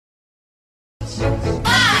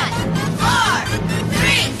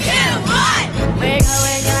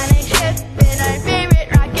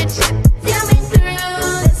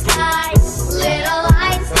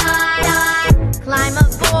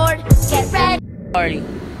Party.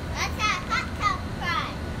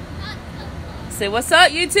 Say what's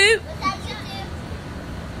up, YouTube? What's up, YouTube?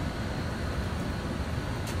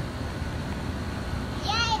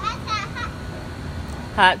 Yay, that's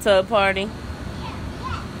a Hot tub party.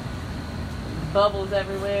 yeah. Bubbles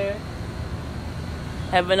everywhere.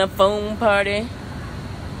 Having a foam party.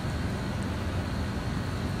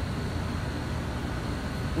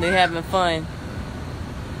 They having fun.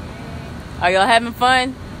 Are y'all having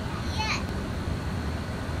fun? Yeah.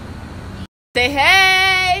 Say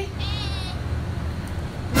hey!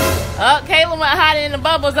 Oh, Kaleb went hiding in the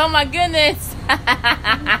bubbles. Oh my goodness.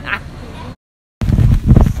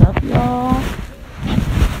 What's up, y'all?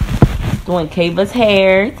 Doing Kayva's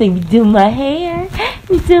hair. So we do my hair.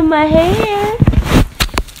 We do my hair.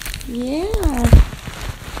 Yeah.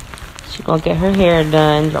 She gonna get her hair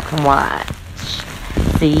done. Y'all can watch.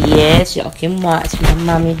 See, yes, y'all can watch my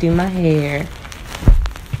mommy do my hair.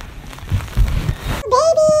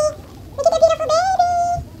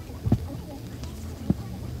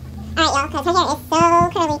 Alright, y'all, because her hair is so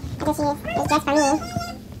curly. I guess it's just for me.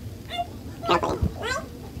 Curly.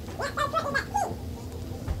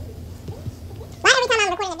 Why every time I'm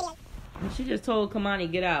recording a video? She just told Kamani,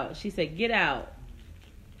 get out. She said, get out.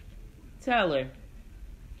 Tell her.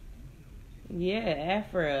 Yeah,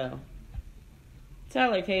 Afro.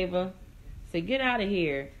 Tell her, Kayva. Say, get out of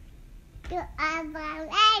here.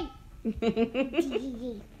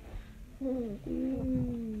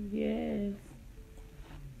 Yes.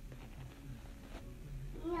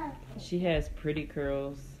 She has pretty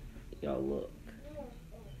curls. Y'all look.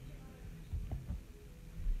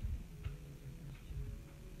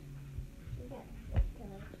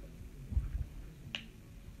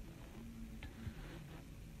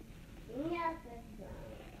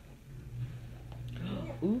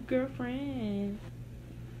 Ooh, girlfriend.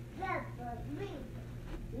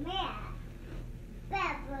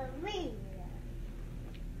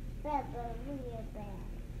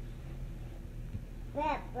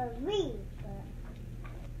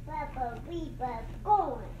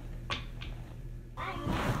 Going.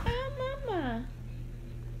 Mama.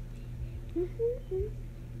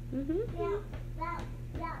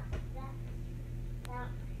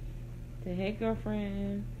 Say, hey,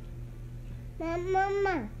 girlfriend.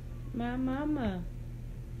 Mama. My mama.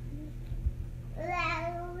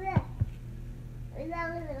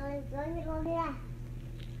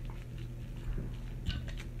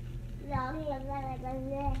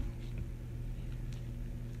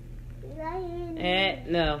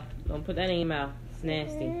 No. Don't put that in your mouth. It's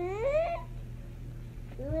nasty.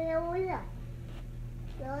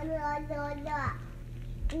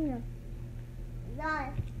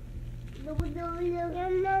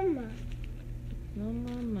 No,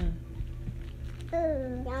 mama.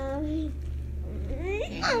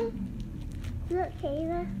 Look,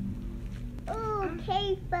 Kayva. Oh,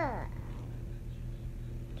 Kayva.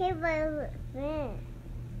 Kayva looks bad.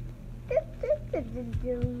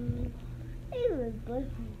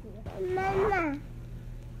 Mama.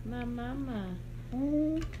 My mama.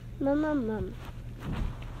 Mama.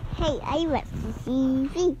 Hey, I want to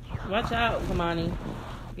see. Watch out, Kamani.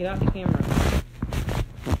 Get off the camera.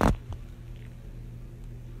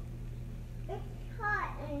 It's hot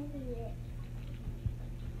in here.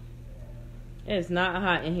 It's not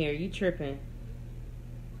hot in here. You tripping.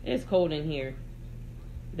 It's cold in here.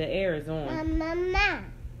 The air is on. Mama.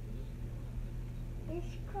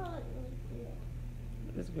 It's cold in here.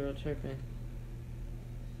 This girl tripping.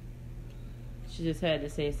 She just had to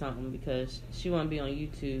say something because she want to be on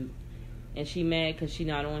YouTube. And she mad because she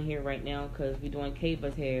not on here right now because we doing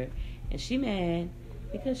Kayva's hair. And she mad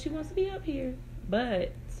because she wants to be up here.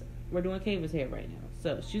 But we're doing Kayva's hair right now.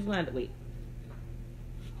 So she's going to have to wait.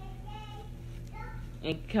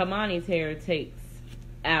 And Kamani's hair takes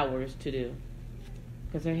hours to do.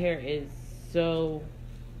 Because her hair is so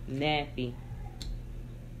nappy.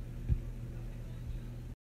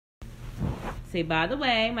 Say, by the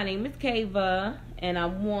way, my name is Kayva. And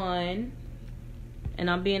I'm 1. And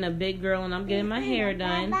I'm being a big girl and I'm getting my hair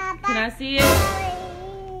done. Can I see it?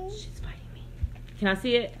 She's fighting me. Can I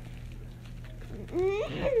see it?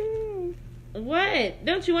 What?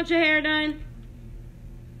 Don't you want your hair done?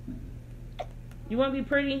 You want to be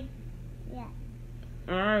pretty? Yeah.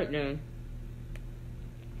 Alright then.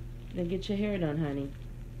 Then get your hair done, honey.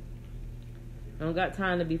 I don't got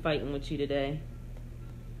time to be fighting with you today.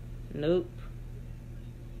 Nope.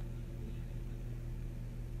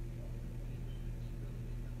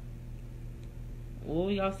 Oh,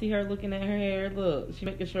 y'all see her looking at her hair? Look, she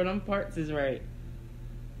making sure them parts is right.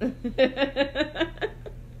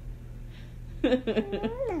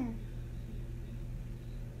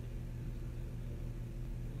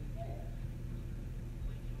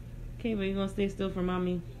 Kayva, you gonna stay still for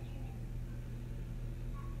mommy?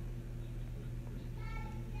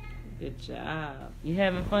 Good job. You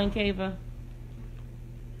having fun, Kayva?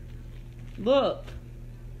 Look.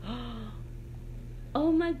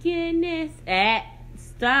 Oh my goodness.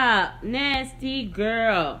 Stop. Nasty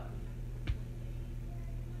girl.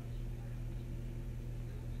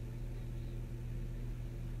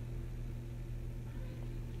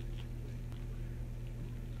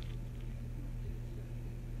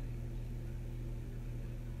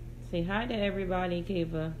 Say hi to everybody,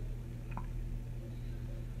 Kayva.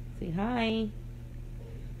 Say hi.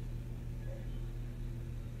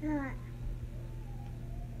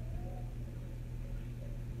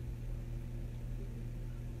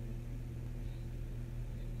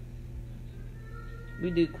 We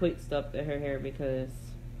do quick stuff to her hair because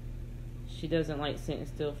she doesn't like sitting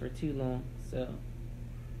still for too long. So,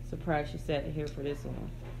 surprised she sat here for this long.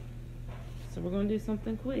 So we're going to do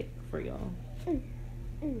something quick for y'all.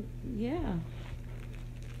 Yeah.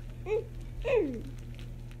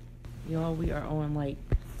 Y'all, we are on like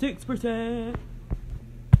 6%.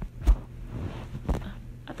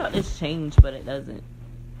 I thought this changed, but it doesn't.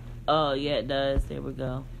 Oh, yeah, it does. There we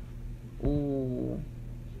go. Ooh.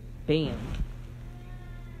 Bam.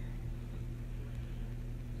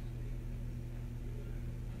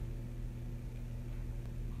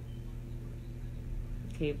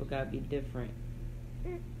 Cable gotta be different.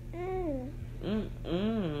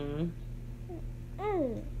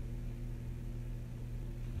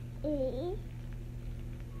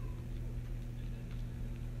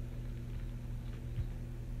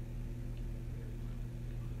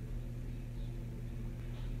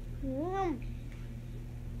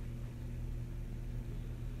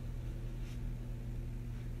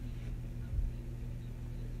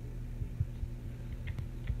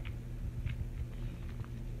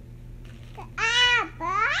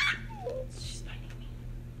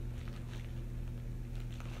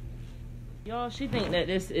 Y'all, she think that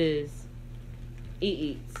this is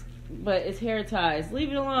eats, but it's hair ties.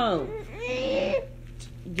 Leave it alone.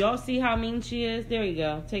 Y'all see how mean she is? There you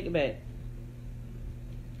go. Take it back.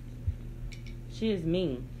 She is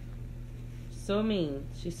mean. So mean.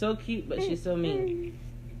 She's so cute, but she's so mean.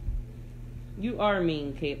 You are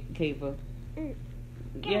mean, Kayva.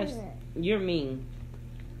 Yes, you're mean.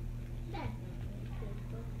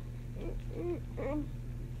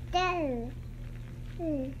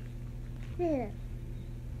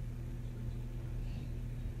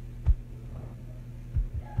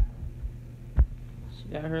 She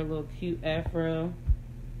got her little cute afro.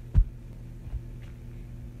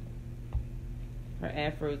 Her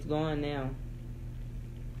afro's gone now.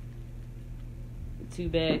 Too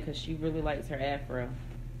bad, because she really likes her afro.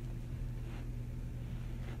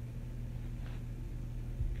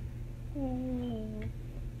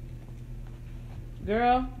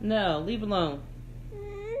 Girl, no, leave alone.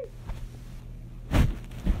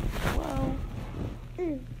 Whoa.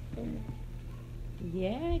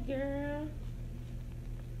 Yeah, girl.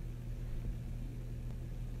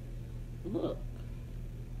 Look.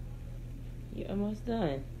 You're almost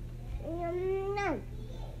done.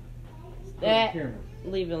 That,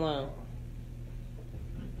 leave it alone.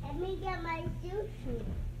 Let me get my sushi.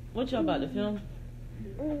 What y'all about to film?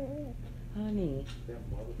 Honey. That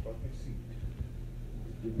motherfucking seat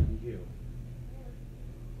is giving me hell.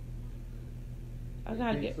 I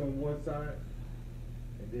gotta It get. takes on one side,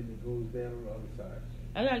 and then it goes down on the other side.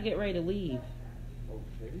 I gotta get ready to leave.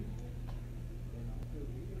 Okay.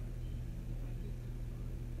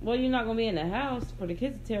 Well, you're not gonna be in the house for the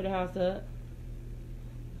kids to tear the house up.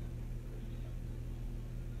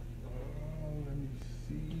 Let me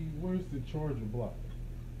see. Where's the charger block?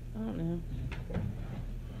 I don't know.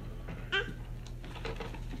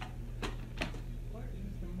 What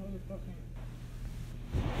is the motherfucking?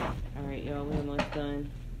 All right, y'all, we're almost done.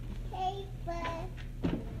 Hey, bud.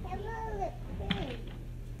 Hello,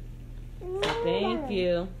 Thank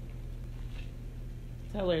you.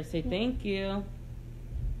 Tell her to say thank you.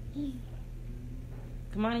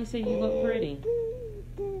 Kamani said you look pretty.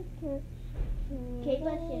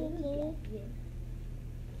 Kayva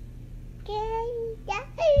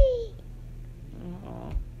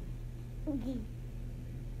Aw.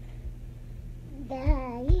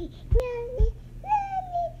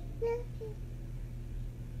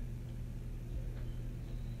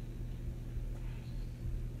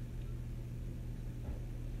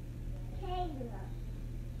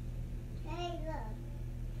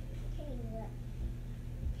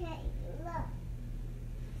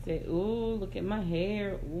 Say, ooh, look at my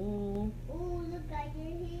hair. Ooh. Ooh, look at your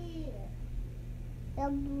hair.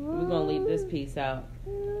 We're gonna leave this piece out.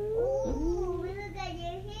 Ooh, look at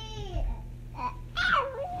your hair.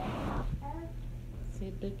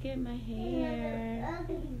 Look at my hair.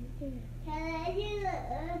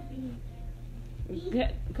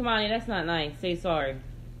 Kamani, that's not nice. Say sorry.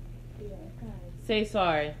 Say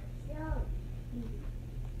sorry.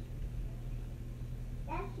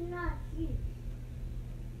 That's not you.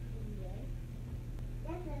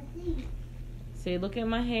 That's a seed. Say, look at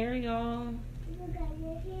my hair, y'all. Look at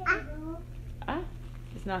your hair, Ah,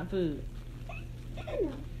 it's not food.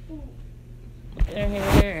 No. Look at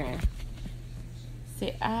her hair.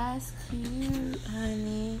 Say, ice cute,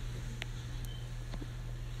 honey.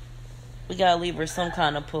 We gotta leave her some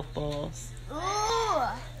kind of puff balls. Ooh.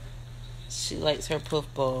 She likes her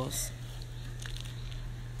puff balls.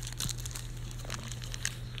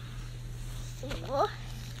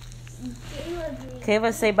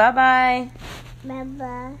 Kayva, say bye-bye.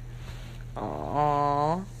 Bye-bye.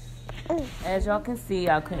 Aww. As y'all can see,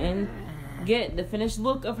 I couldn't get the finished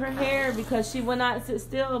look of her hair because she would not sit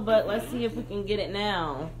still, but let's see if we can get it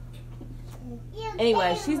now.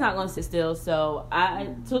 Anyway, she's not going to sit still, so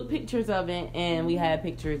I took pictures of it, and we had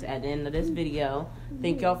pictures at the end of this video.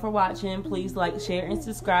 Thank y'all for watching. Please like, share, and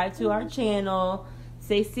subscribe to our channel.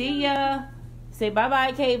 Say see ya. Say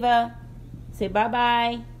bye-bye, Kayva. Say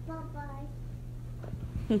bye-bye. Bye-bye.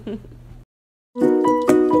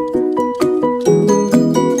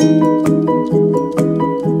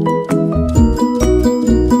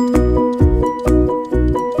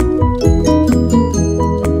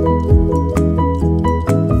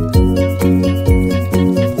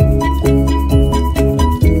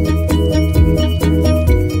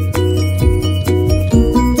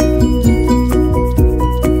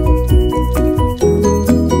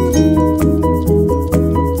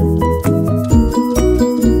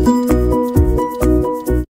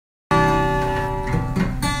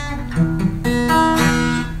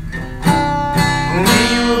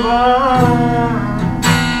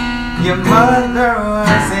 Your mother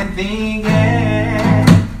wasn't thinking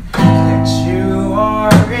that you are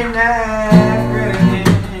an African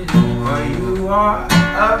or you are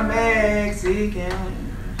a Mexican.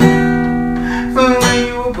 But when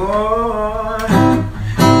you were born,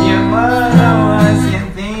 your mother wasn't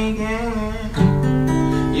thinking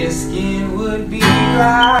your skin would be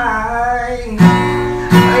bright,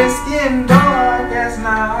 your skin dark as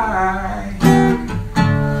night.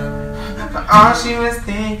 All she was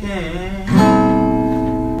thinking,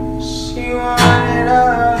 she wanted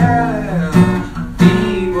a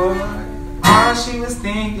healthy boy. All she was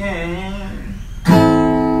thinking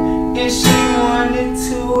is she wanted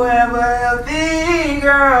to have a healthy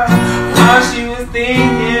girl. All she was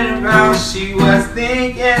thinking about, she was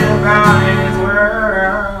thinking about in this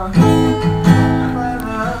world.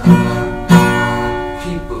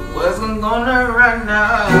 People wasn't gonna run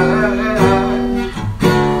out.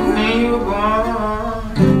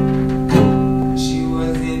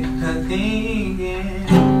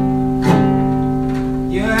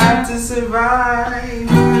 To survive,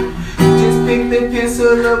 just pick the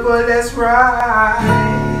pencil up or let's ride.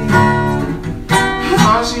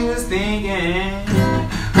 All she was thinking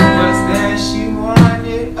was that she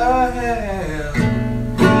wanted a